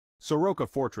Soroca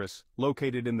Fortress,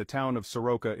 located in the town of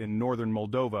Soroca in northern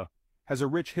Moldova, has a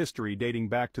rich history dating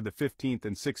back to the 15th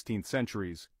and 16th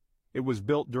centuries. It was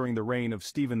built during the reign of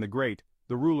Stephen the Great,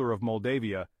 the ruler of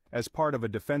Moldavia, as part of a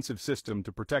defensive system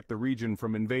to protect the region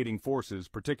from invading forces,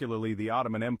 particularly the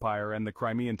Ottoman Empire and the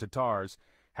Crimean Tatars.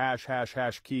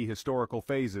 Key historical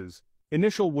phases.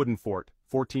 Initial wooden fort,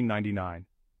 1499.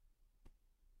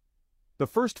 The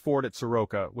first fort at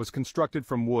Soroca was constructed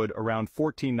from wood around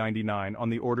 1499 on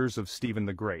the orders of Stephen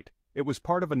the Great. It was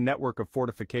part of a network of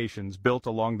fortifications built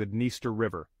along the Dniester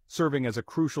River, serving as a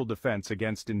crucial defense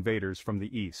against invaders from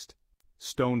the east.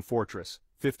 Stone Fortress,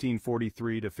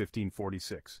 1543 to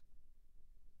 1546.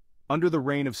 Under the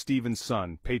reign of Stephen's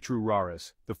son, Petru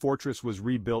Raris, the fortress was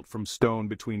rebuilt from stone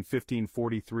between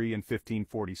 1543 and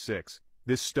 1546.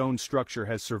 This stone structure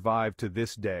has survived to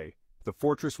this day. The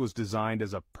fortress was designed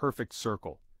as a perfect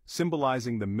circle,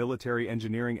 symbolizing the military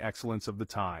engineering excellence of the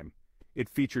time. It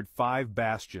featured 5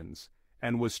 bastions,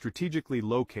 and was strategically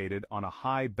located on a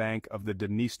high bank of the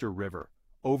Dniester River,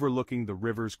 overlooking the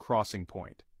river's crossing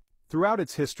point. Throughout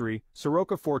its history,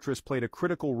 Soroca Fortress played a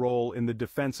critical role in the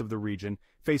defense of the region,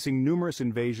 facing numerous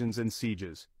invasions and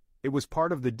sieges. It was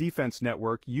part of the defense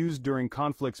network used during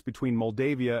conflicts between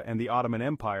Moldavia and the Ottoman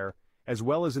Empire, as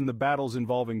well as in the battles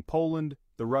involving Poland,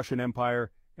 the Russian Empire,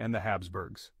 and the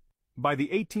Habsburgs. By the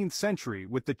 18th century,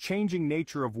 with the changing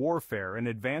nature of warfare and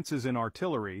advances in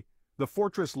artillery, the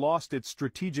fortress lost its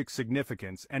strategic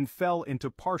significance and fell into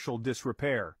partial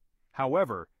disrepair.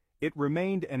 However, it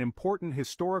remained an important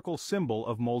historical symbol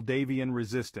of Moldavian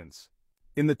resistance.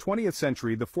 In the 20th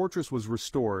century, the fortress was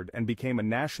restored and became a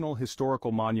national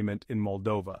historical monument in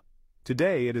Moldova.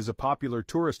 Today, it is a popular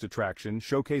tourist attraction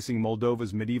showcasing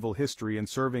Moldova's medieval history and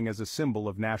serving as a symbol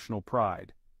of national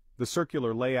pride. The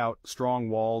circular layout, strong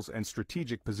walls, and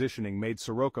strategic positioning made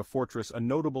Soroca Fortress a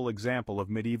notable example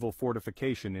of medieval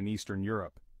fortification in Eastern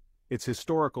Europe. Its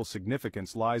historical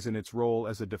significance lies in its role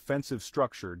as a defensive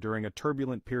structure during a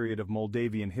turbulent period of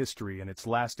Moldavian history and its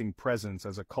lasting presence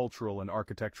as a cultural and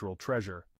architectural treasure.